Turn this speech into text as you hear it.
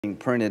Being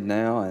printed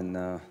now, and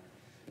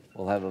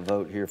we'll have a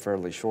vote here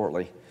fairly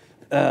shortly.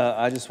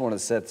 I just want to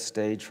set the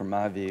stage from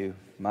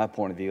my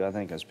point of view. I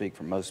think I speak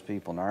for most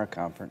people in our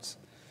conference,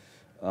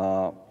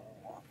 what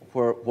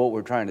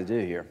we're trying to do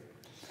here.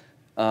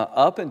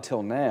 Up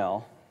until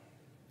now,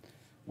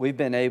 we've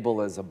been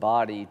able as a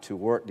body to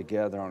work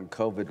together on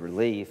COVID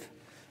relief,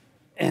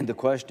 and the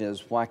question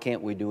is, why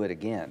can't we do it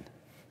again?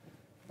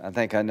 I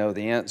think I know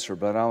the answer,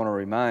 but I want to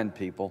remind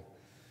people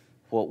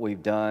what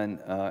we've done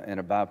in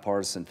a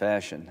bipartisan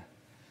fashion.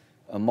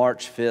 On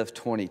March 5th,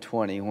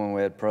 2020, when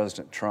we had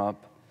President Trump,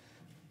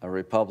 a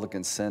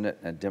Republican Senate,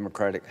 and a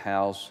Democratic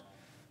House,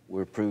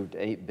 we approved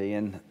 $8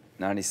 billion,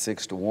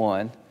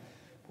 96-1.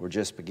 We're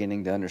just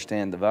beginning to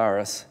understand the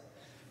virus.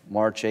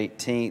 March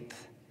 18th,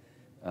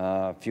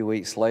 a few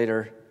weeks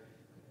later,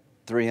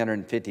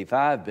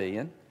 $355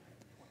 billion,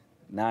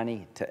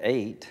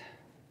 90-8.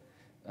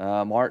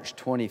 March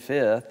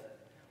 25th,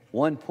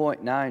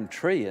 $1.9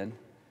 trillion,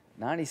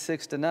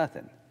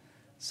 96-0.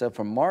 So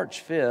from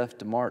March 5th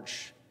to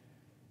March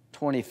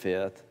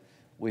 25th,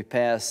 we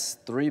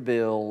passed 3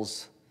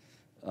 bills,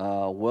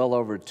 well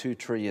over $2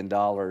 trillion,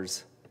 96-1,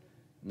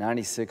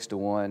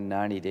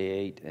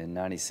 90-8, and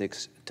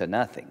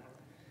 96-0.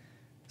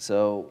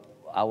 So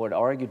I would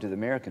argue to the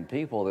American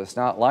people that it's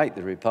not like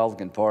the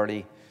Republican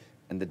Party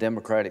and the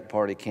Democratic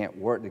Party can't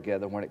work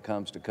together when it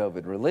comes to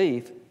COVID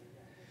relief,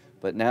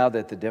 but now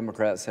that the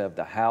Democrats have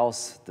the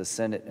House, the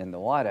Senate, and the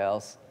White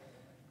House,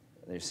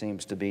 there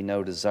seems to be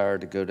no desire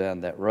to go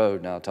down that road,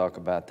 and I'll talk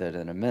about that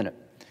in a minute.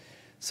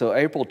 So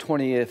April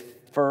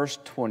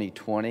 21st,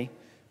 2020,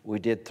 we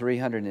did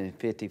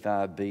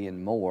 $355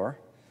 billion more.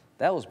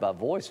 That was by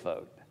voice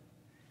vote.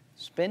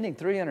 Spending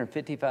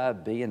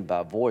 $355 billion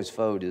by voice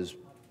vote is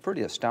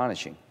pretty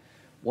astonishing.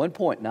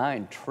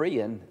 $1.9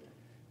 trillion,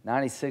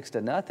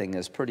 96-0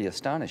 is pretty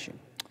astonishing.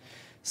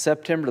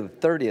 September the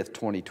 30th,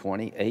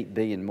 2020, $8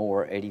 billion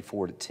more,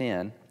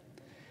 84-10.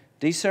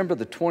 December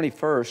the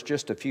 21st,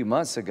 just a few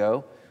months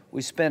ago,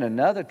 we spent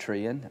another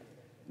trillion,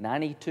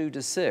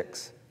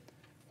 92-6.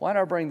 Why do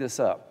I bring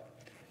this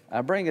up? I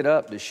bring it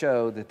up to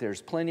show that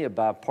there's plenty of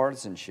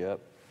bipartisanship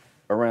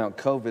around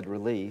COVID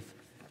relief,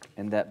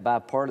 and that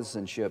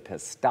bipartisanship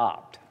has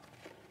stopped.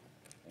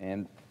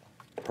 And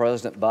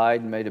President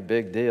Biden made a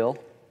big deal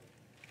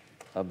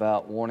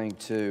about wanting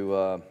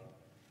to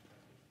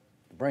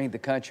bring the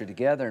country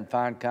together and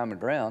find common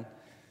ground.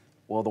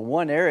 Well, the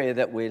one area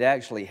that we'd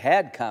actually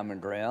had common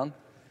ground,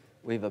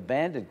 we've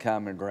abandoned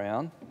common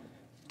ground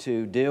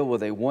to deal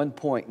with a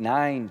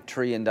 $1.9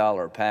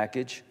 trillion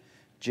package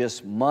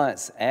just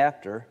months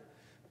after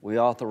we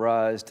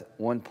authorized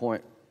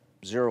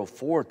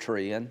 $1.04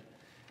 trillion.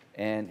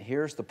 And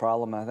here's the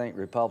problem I think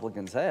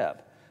Republicans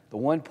have. The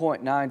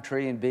 $1.9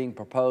 trillion being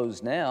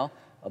proposed now,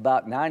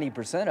 about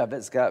 90% of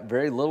it's got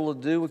very little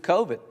to do with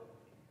COVID.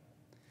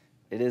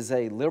 It is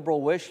a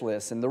liberal wish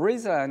list. And the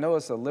reason I know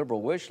it's a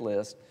liberal wish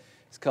list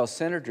is because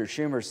Senator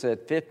Schumer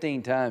said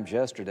 15 times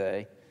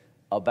yesterday,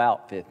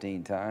 about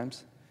 15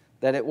 times,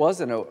 that it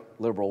wasn't a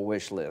liberal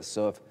wish list.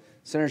 So if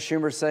Senator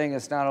Schumer's saying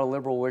it's not a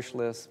liberal wish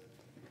list,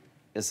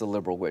 it's a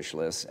liberal wish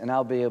list. And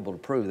I'll be able to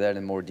prove that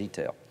in more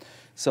detail.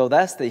 So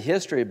that's the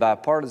history of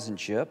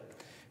bipartisanship.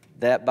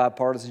 That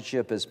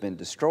bipartisanship has been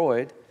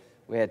destroyed.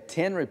 We had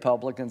 10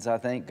 Republicans, I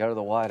think, go to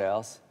the White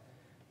House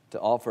to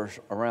offer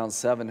around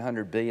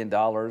 $700 billion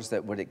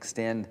that would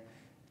extend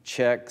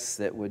checks,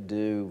 that would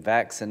do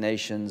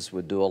vaccinations,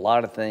 would do a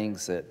lot of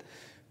things that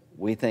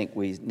we think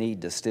we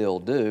need to still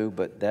do,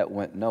 but that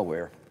went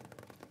nowhere.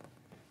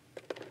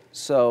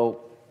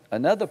 So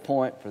another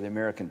point for the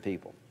American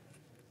people.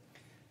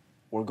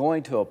 We're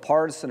going to a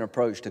partisan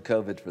approach to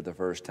COVID for the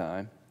first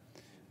time.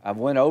 I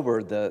went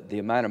over the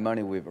amount of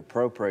money we've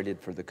appropriated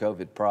for the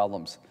COVID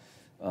problems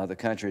the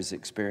country's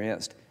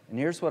experienced. And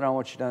here's what I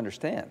want you to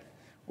understand.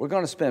 We're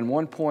going to spend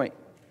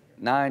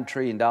 $1.9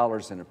 trillion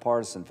in a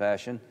partisan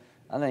fashion.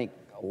 I think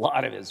a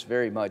lot of it's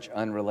very much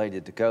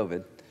unrelated to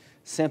COVID,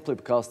 simply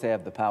because they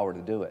have the power to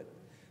do it.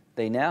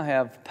 They now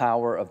have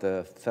power of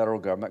the federal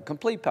government,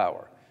 complete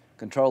power.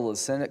 Control of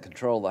the Senate,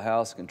 control of the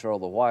House, control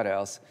of the White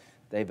House.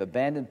 They've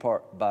abandoned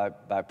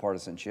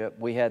bipartisanship.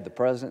 We had the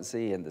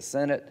presidency and the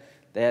Senate.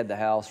 They had the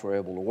House. We're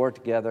able to work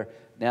together.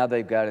 Now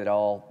they've got it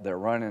all. They're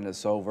running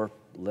us over,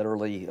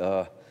 literally,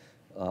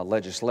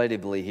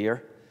 legislatively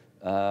here.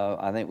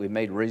 I think we've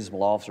made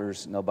reasonable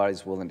officers.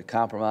 Nobody's willing to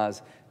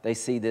compromise. They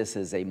see this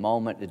as a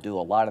moment to do a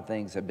lot of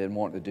things they've been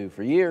wanting to do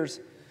for years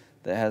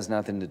that has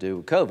nothing to do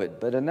with COVID.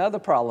 But another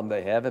problem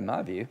they have, in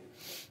my view,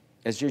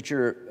 is that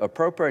you're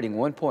appropriating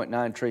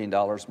 $1.9 trillion,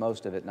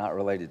 most of it not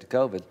related to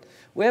COVID.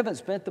 We haven't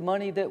spent the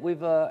money that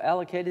we've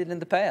allocated in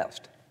the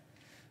past.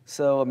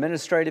 So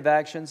administrative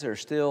actions are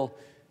still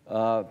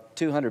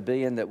 $200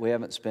 billion that we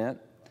haven't spent.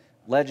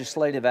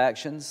 Legislative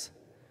actions,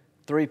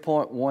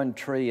 $3.1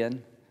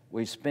 trillion.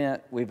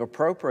 We've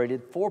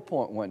appropriated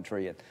 $4.1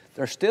 trillion.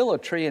 There's still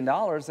 $1 trillion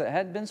that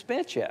hadn't been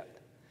spent yet.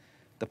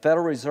 The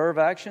Federal Reserve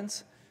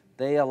actions,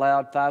 they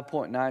allowed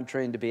 $5.9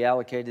 trillion to be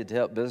allocated to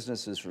help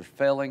businesses for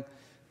failing.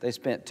 They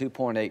spent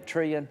 $2.8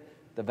 trillion.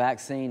 The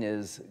vaccine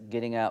is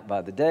getting out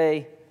by the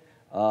day.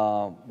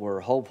 We're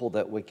hopeful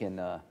that we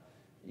can,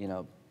 you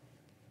know,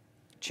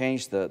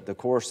 change the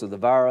course of the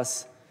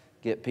virus,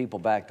 get people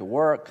back to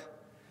work.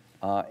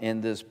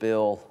 In this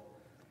bill,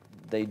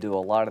 they do a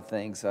lot of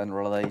things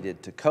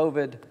unrelated to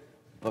COVID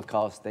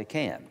because they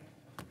can.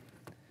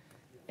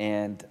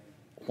 And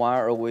why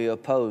are we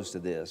opposed to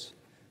this?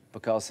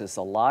 Because it's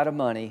a lot of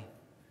money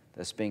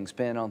that's being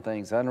spent on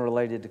things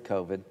unrelated to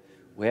COVID.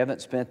 We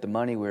haven't spent the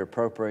money we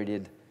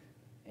appropriated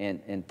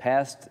in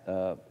past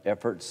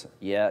efforts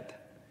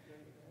yet,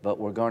 but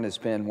we're going to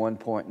spend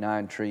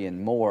 $1.9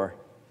 trillion more,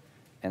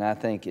 and I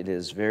think it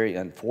is very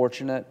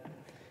unfortunate,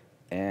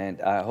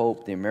 and I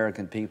hope the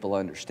American people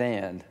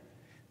understand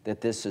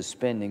that this is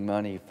spending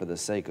money for the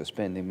sake of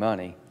spending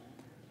money,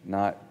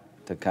 not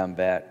to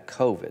combat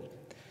COVID.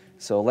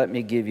 So let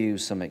me give you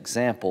some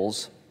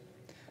examples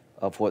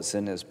of what's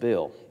in this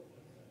bill.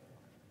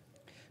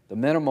 The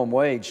minimum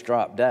wage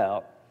dropped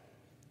out.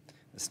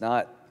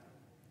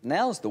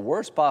 Now's the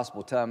worst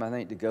possible time, I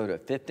think, to go to a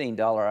 $15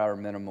 hour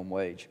minimum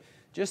wage.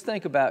 Just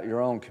think about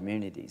your own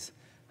communities.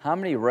 How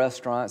many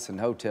restaurants and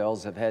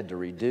hotels have had to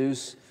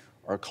reduce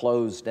or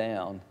close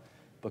down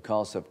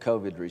because of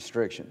COVID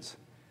restrictions?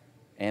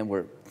 And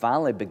we're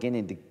finally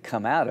beginning to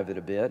come out of it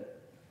a bit.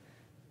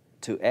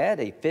 To add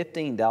a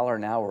 $15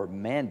 an hour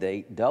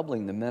mandate,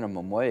 doubling the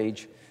minimum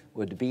wage,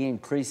 would be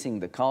increasing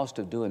the cost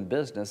of doing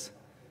business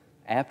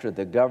after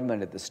the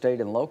government at the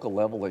state and local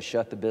level has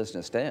shut the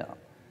business down.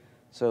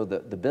 So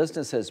the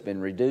business has been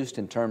reduced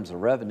in terms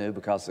of revenue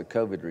because of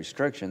COVID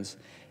restrictions,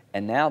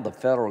 and now the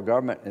federal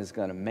government is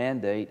going to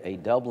mandate a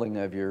doubling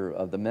of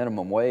the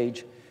minimum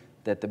wage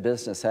that the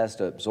business has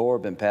to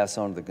absorb and pass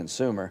on to the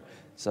consumer.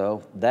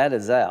 So that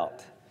is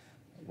out.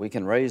 We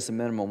can raise the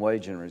minimum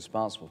wage in a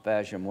responsible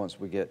fashion once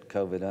we get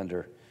COVID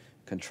under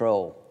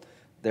control.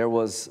 There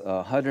was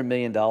 $100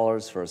 million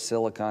for a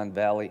Silicon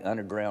Valley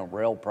underground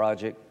rail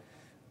project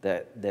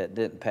that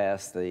didn't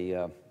pass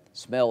the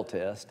smell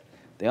test.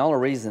 The only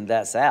reason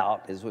that's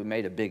out is we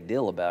made a big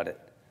deal about it.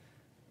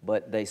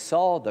 But they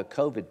saw the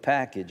COVID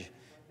package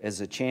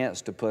as a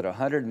chance to put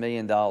 $100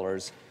 million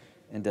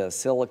into a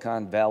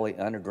Silicon Valley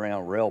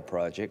underground rail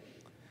project,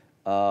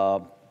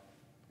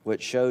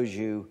 which shows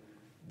you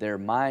their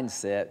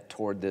mindset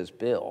toward this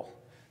bill.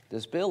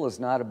 This bill is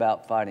not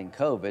about fighting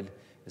COVID.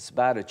 It's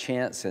about a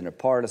chance in a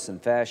partisan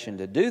fashion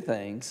to do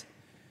things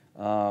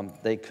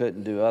they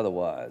couldn't do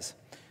otherwise.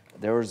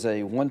 There was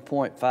a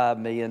 $1.5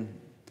 million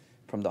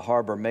from the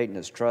Harbor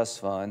Maintenance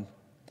Trust Fund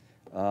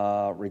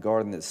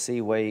regarding the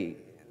Seaway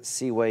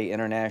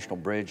International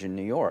Bridge in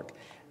New York.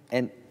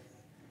 And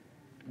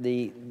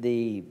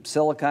the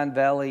Silicon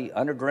Valley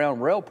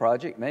Underground Rail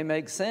project may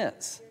make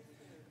sense.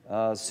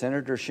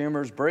 Senator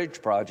Schumer's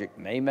bridge project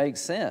may make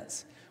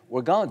sense.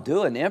 We're going to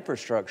do an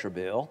infrastructure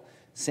bill.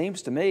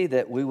 Seems to me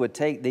that we would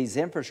take these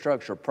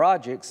infrastructure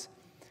projects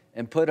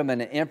and put them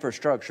in an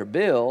infrastructure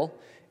bill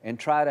and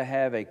try to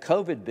have a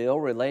COVID bill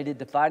related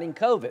to fighting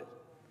COVID.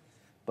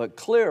 But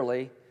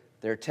clearly,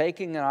 they're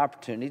taking an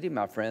opportunity,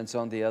 my friends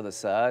on the other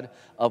side,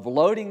 of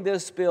loading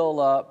this bill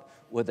up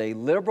with a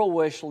liberal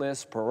wish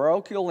list,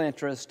 parochial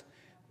interest,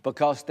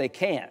 because they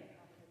can.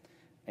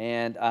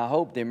 And I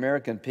hope the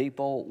American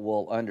people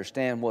will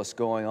understand what's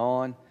going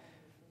on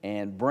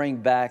and bring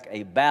back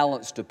a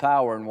balance to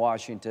power in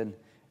Washington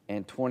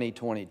in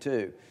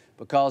 2022.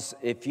 Because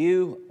if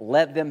you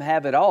let them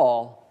have it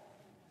all,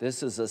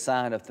 this is a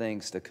sign of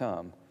things to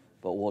come.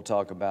 But we'll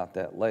talk about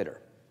that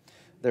later.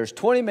 There's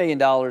 $20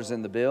 million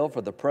in the bill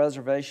for the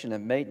preservation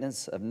and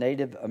maintenance of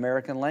Native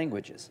American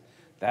languages.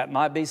 That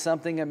might be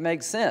something that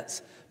makes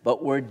sense,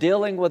 but we're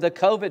dealing with a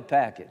COVID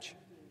package.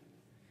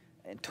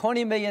 And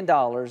 $20 million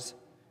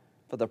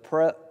for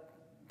the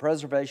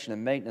preservation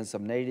and maintenance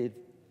of Native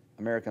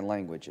American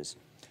languages.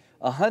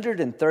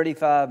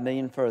 $135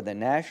 million for the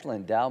National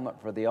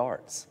Endowment for the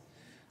Arts.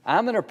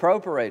 I'm an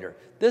appropriator.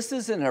 This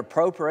is an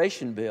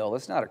appropriation bill.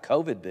 It's not a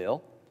COVID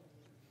bill.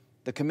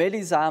 The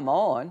committees I'm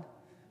on,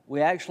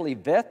 we actually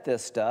vet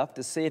this stuff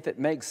to see if it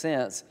makes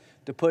sense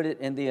to put it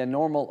in the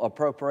normal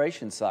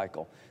appropriation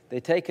cycle. They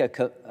take a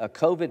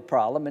COVID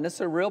problem, and it's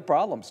a real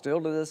problem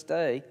still to this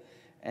day,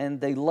 and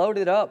they load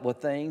it up with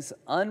things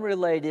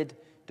unrelated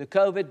to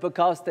COVID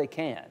because they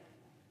can.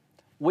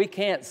 We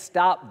can't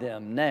stop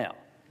them now.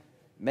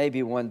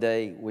 Maybe one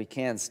day we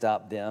can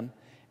stop them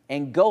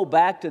and go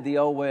back to the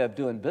old way of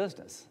doing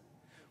business,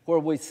 where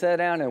we sit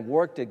down and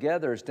work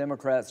together as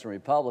Democrats and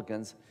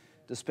Republicans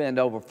to spend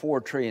over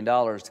 $4 trillion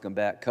to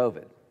combat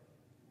COVID.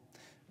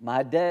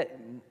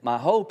 My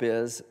hope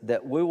is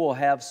that we will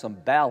have some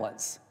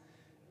balance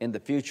in the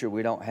future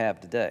we don't have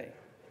today.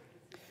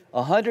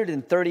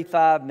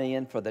 $135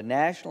 million for the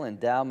National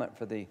Endowment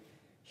for the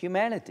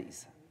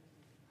Humanities.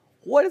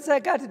 What has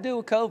that got to do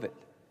with COVID?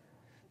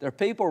 There are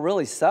people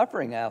really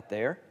suffering out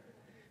there,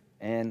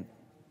 and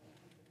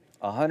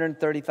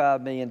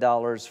 $135 million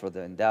for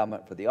the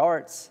Endowment for the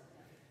Arts,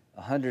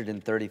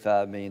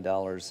 $135 million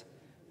for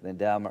the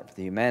Endowment for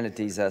the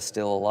Humanities. That's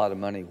still a lot of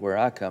money where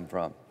I come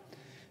from.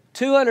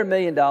 $200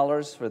 million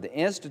for the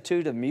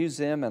Institute of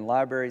Museum and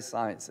Library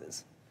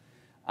Sciences.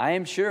 I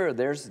am sure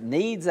there's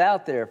needs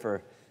out there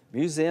for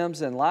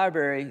museums and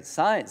library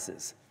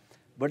sciences.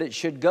 But it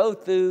should go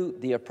through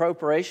the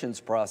appropriations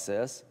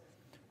process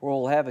where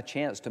we'll have a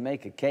chance to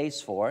make a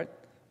case for it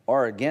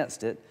or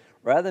against it,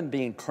 rather than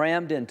being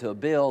crammed into a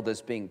bill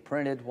that's being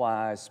printed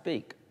while I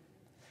speak.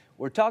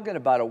 We're talking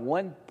about a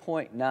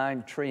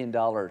 $1.9 trillion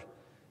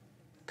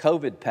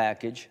COVID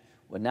package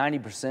with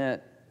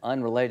 90%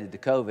 unrelated to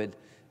COVID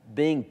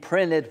being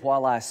printed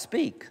while I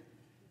speak.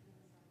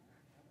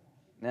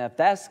 Now, if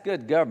that's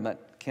good government,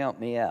 count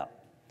me out.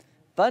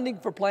 Funding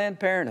for Planned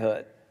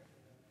Parenthood.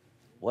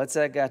 What's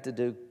that got to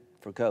do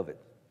for COVID?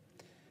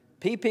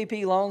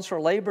 PPP loans for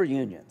labor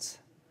unions.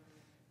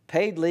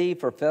 Paid leave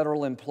for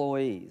federal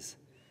employees.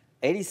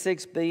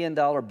 $86 billion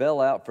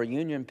bailout for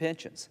union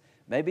pensions.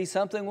 Maybe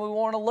something we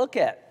want to look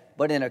at.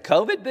 But in a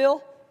COVID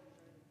bill?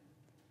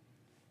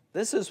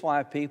 This is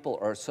why people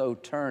are so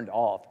turned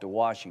off to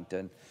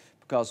Washington,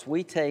 because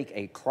we take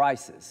a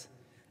crisis,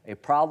 a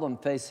problem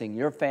facing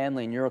your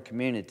family and your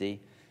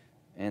community,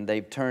 and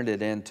they've turned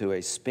it into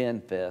a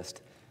spin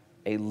fest,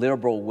 a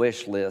liberal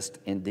wish list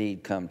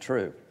indeed come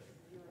true.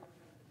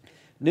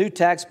 New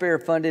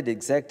taxpayer-funded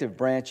executive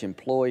branch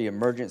employee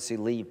emergency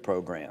leave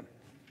program.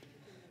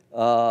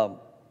 The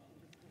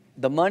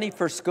money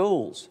for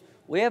schools.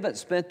 We haven't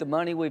spent the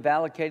money we've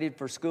allocated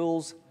for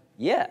schools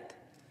yet.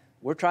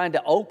 We're trying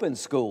to open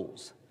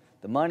schools.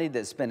 The money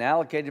that's been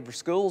allocated for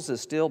schools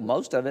is still,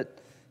 most of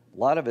it, a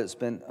lot of it's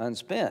been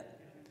unspent.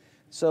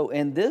 So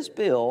in this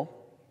bill,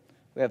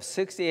 we have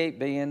 $68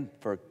 billion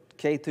for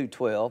K through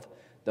 12.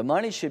 The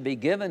money should be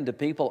given to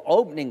people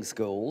opening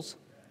schools,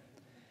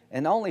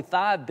 and only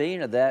 $5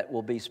 billion of that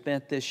will be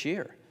spent this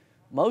year.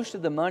 Most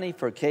of the money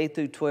for K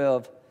through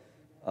 12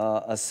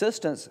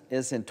 assistance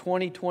is in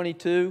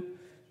 2022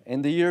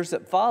 and the years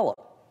that follow.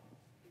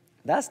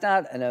 That's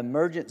not an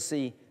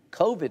emergency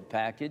COVID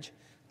package.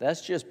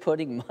 That's just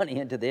putting money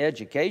into the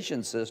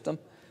education system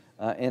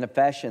in a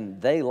fashion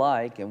they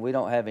like and we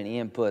don't have any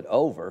input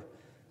over.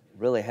 It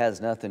really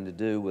has nothing to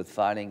do with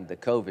fighting the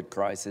COVID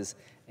crisis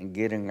and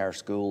getting our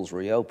schools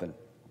reopened.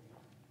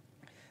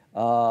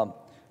 Of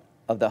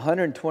the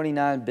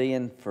 $129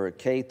 billion for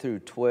K through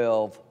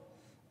 12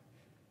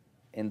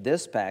 in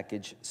this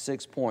package,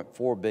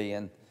 $6.4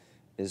 billion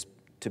is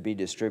to be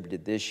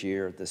distributed this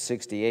year. The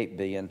 $68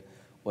 billion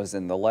was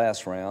in the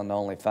last round,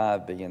 only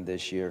 $5 billion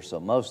this year. So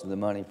most of the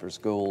money for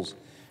schools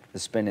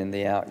is spent in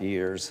the out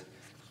years.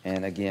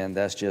 And again,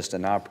 that's just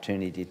an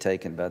opportunity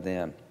taken by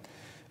them.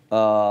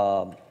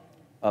 Of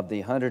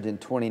the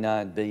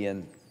 $129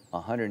 billion,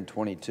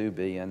 $122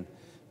 billion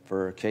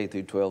for K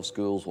through 12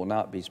 schools will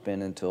not be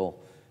spent until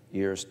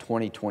years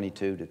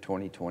 2022 to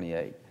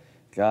 2028.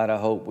 God, I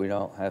hope we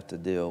don't have to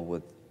deal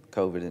with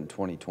COVID in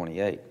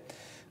 2028.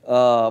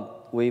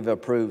 We've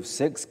approved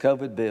 6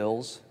 COVID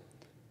bills.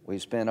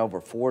 We've spent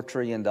over $4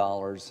 trillion,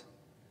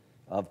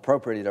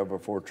 appropriated over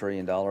 $4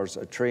 trillion.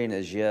 $1 trillion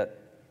is yet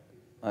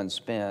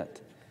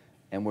unspent,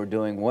 and we're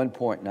doing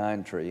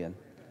 $1.9 trillion,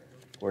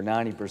 where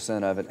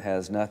 90% of it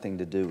has nothing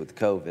to do with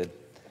COVID.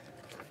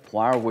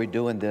 Why are we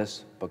doing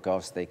this?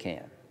 Because they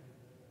can.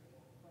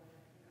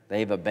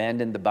 They've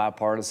abandoned the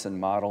bipartisan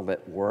model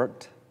that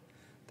worked.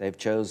 They've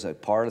chosen a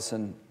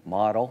partisan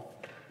model.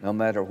 No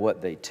matter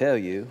what they tell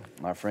you,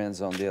 my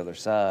friends on the other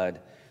side,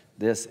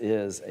 this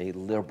is a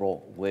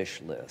liberal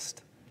wish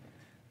list.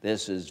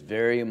 This is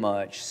very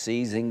much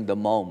seizing the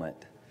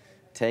moment,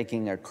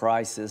 taking a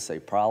crisis, a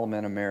problem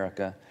in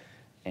America,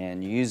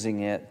 and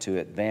using it to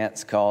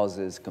advance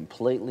causes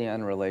completely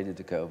unrelated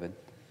to COVID,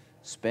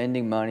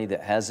 spending money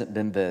that hasn't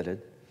been vetted,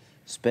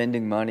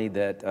 spending money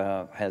that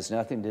has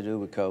nothing to do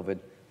with COVID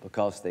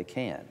because they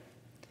can.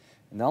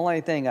 And the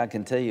only thing I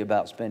can tell you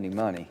about spending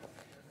money,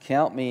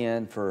 count me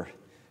in for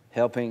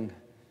helping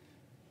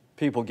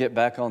people get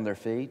back on their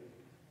feet.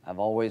 I've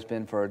always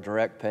been for a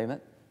direct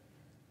payment.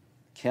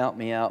 Count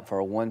me out for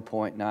a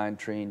 $1.9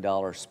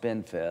 trillion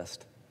spend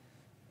fest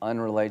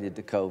unrelated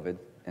to COVID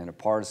in a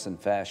partisan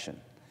fashion.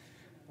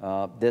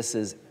 This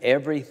is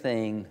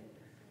everything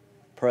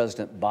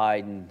President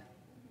Biden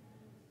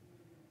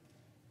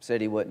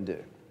said he wouldn't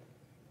do.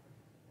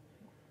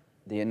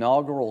 The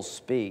inaugural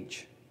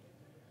speech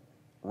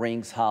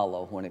rings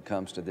hollow when it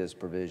comes to this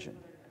provision,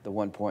 the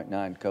 $1.9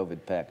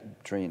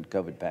 trillion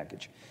COVID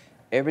package.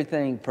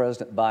 Everything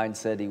President Biden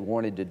said he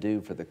wanted to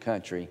do for the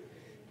country,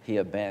 he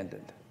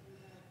abandoned.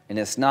 And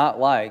it's not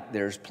like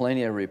there's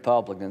plenty of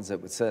Republicans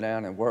that would sit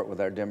down and work with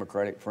our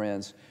Democratic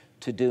friends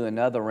to do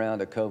another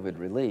round of COVID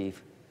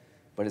relief,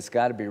 but it's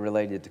got to be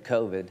related to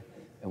COVID,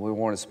 and we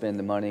want to spend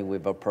the money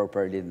we've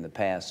appropriated in the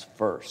past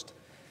first.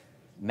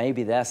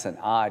 Maybe that's an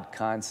odd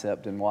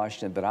concept in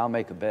Washington, but I'll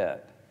make a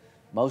bet.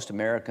 Most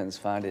Americans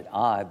find it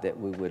odd that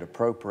we would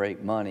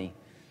appropriate money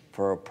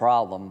for a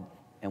problem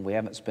and we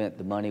haven't spent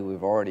the money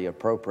we've already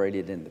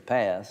appropriated in the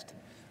past.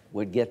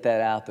 We'd get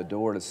that out the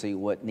door to see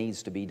what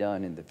needs to be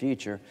done in the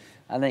future.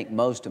 I think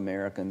most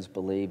Americans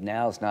believe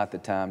now is not the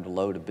time to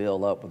load a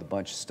bill up with a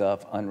bunch of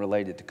stuff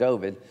unrelated to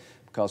COVID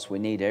because we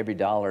need every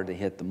dollar to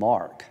hit the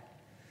mark.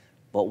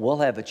 But we'll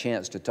have a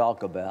chance to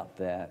talk about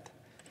that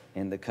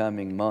in the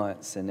coming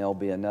months, and there'll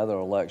be another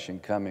election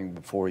coming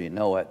before you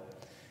know it.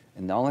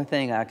 And the only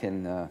thing I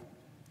can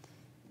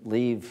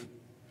leave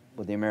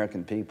with the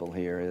American people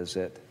here is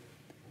that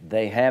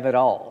they have it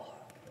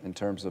all in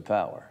terms of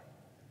power.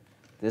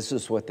 This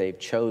is what they've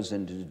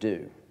chosen to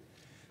do.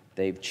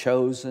 They've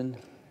chosen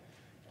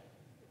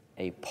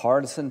a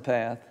partisan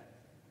path,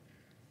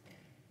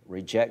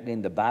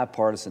 rejecting the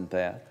bipartisan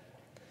path.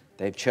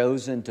 They've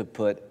chosen to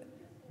put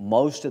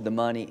most of the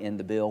money in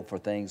the bill for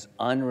things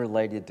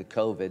unrelated to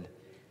COVID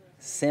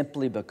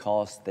simply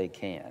because they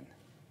can.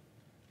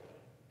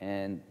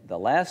 And the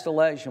last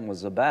election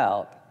was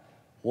about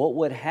what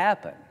would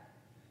happen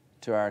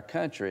to our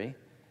country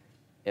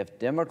if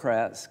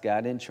Democrats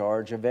got in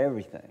charge of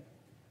everything.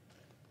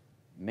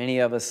 Many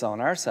of us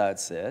on our side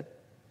said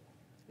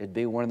it'd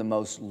be one of the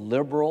most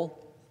liberal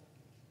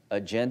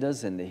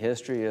agendas in the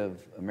history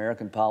of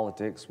American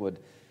politics, would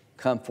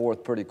come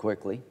forth pretty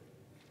quickly.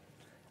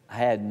 I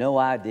had no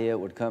idea it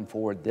would come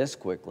forward this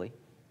quickly.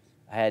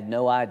 I had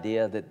no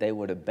idea that they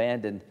would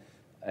abandon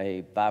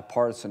a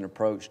bipartisan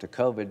approach to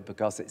COVID,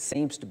 because it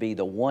seems to be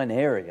the one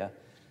area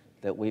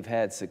that we've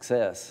had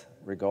success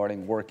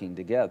regarding working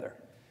together.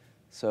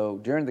 So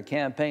during the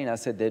campaign, I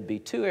said there'd be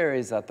two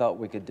areas I thought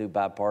we could do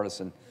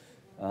bipartisan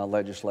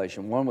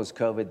legislation. One was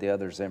COVID, the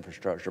other is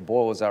infrastructure.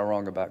 Boy, was I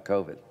wrong about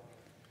COVID.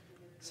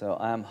 So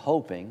I'm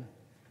hoping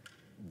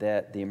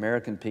that the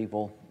American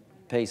people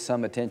pay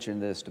some attention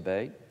to this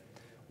debate.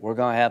 We're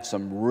going to have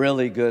some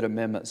really good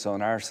amendments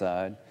on our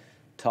side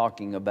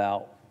talking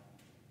about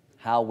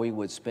how we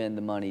would spend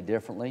the money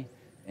differently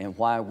and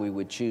why we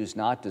would choose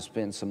not to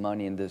spend some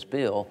money in this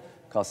bill,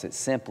 because it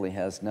simply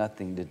has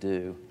nothing to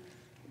do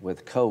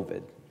with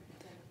COVID.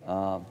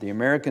 The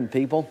American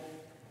people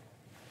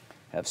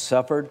have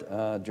suffered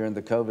during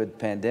the COVID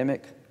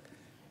pandemic.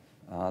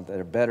 There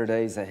are better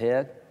days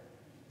ahead.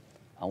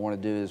 I want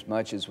to do as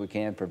much as we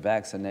can for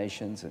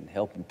vaccinations and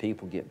helping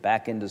people get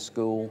back into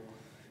school,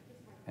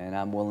 and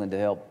I'm willing to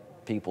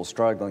help people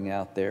struggling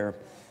out there,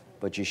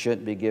 but you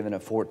shouldn't be giving a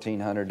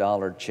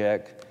 $1,400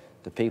 check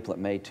to people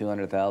that made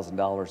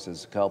 $200,000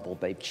 as a couple.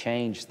 They've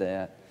changed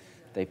that.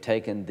 They've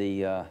taken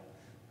the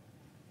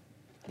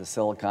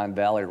Silicon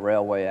Valley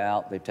Railway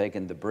out. They've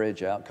taken the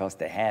bridge out because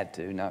they had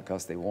to, not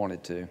because they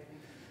wanted to.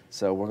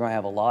 So we're going to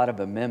have a lot of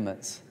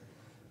amendments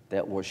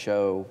that will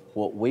show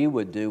what we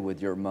would do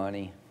with your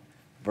money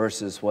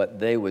versus what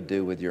they would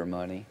do with your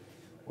money.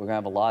 We're going to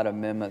have a lot of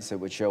amendments that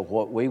would show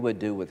what we would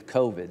do with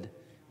COVID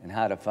and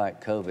how to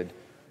fight COVID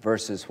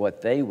versus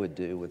what they would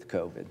do with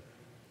COVID.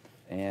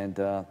 And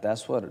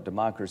that's what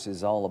democracy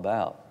is all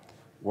about,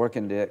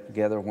 working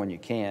together when you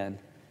can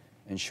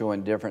and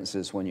showing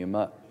differences when you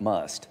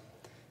must.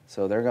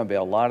 So there are going to be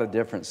a lot of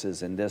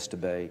differences in this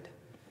debate,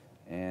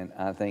 and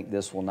I think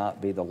this will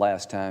not be the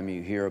last time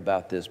you hear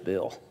about this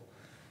bill.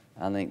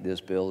 I think this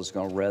bill is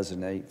going to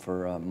resonate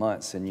for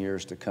months and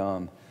years to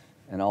come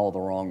in all the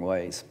wrong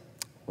ways.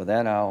 With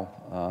that,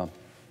 I'll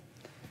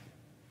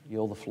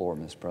yield the floor,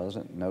 Mr.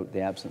 President. Note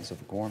the absence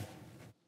of a quorum.